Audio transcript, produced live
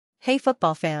Hey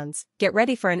football fans, get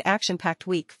ready for an action-packed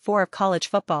week 4 of college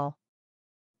football.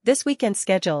 This weekend's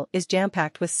schedule is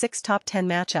jam-packed with 6 top 10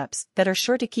 matchups that are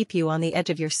sure to keep you on the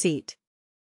edge of your seat.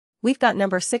 We've got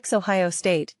number 6 Ohio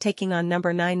State taking on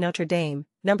number 9 Notre Dame,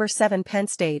 number 7 Penn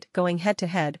State going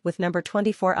head-to-head with number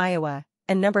 24 Iowa,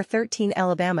 and number 13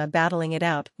 Alabama battling it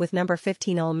out with number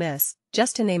 15 Ole Miss,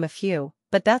 just to name a few,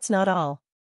 but that's not all.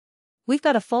 We've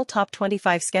got a full top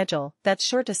 25 schedule that's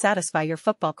sure to satisfy your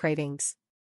football cravings.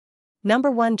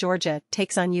 Number 1 Georgia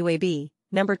takes on UAB,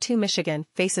 number 2 Michigan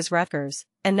faces Rutgers,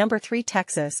 and number 3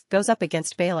 Texas goes up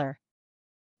against Baylor.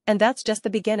 And that's just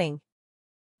the beginning.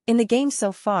 In the game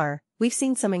so far, we've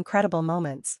seen some incredible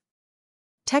moments.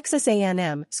 Texas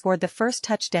A&M scored the first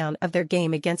touchdown of their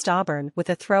game against Auburn with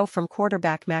a throw from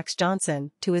quarterback Max Johnson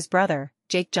to his brother,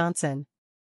 Jake Johnson.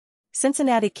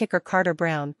 Cincinnati kicker Carter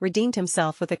Brown redeemed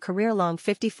himself with a career-long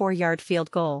 54-yard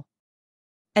field goal.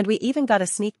 And we even got a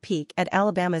sneak peek at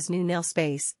Alabama's new nil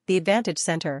space, the Advantage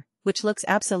Center, which looks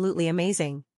absolutely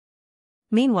amazing.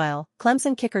 Meanwhile,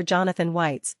 Clemson kicker Jonathan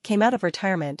Weitz came out of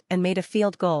retirement and made a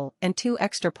field goal and 2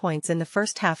 extra points in the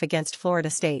first half against Florida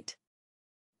State.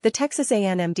 The Texas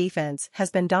A&M defense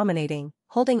has been dominating,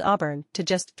 holding Auburn to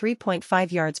just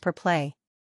 3.5 yards per play.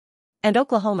 And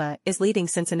Oklahoma is leading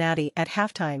Cincinnati at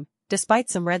halftime, despite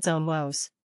some red zone woes.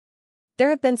 There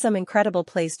have been some incredible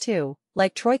plays too,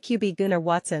 like Troy QB Gunnar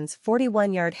Watson's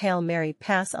 41-yard Hail Mary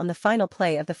pass on the final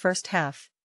play of the first half.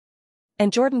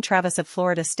 And Jordan Travis of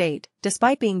Florida State,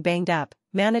 despite being banged up,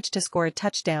 managed to score a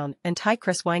touchdown and tie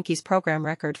Chris Weinke's program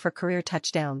record for career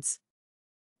touchdowns.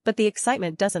 But the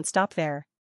excitement doesn't stop there.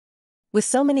 With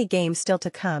so many games still to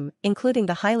come, including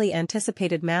the highly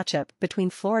anticipated matchup between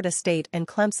Florida State and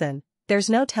Clemson, there's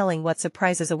no telling what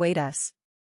surprises await us.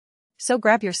 So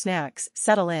grab your snacks,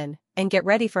 settle in, and get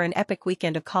ready for an epic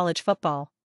weekend of college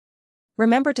football.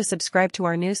 Remember to subscribe to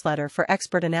our newsletter for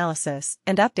expert analysis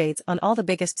and updates on all the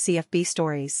biggest CFB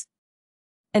stories.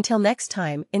 Until next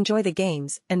time, enjoy the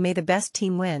games and may the best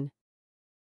team win.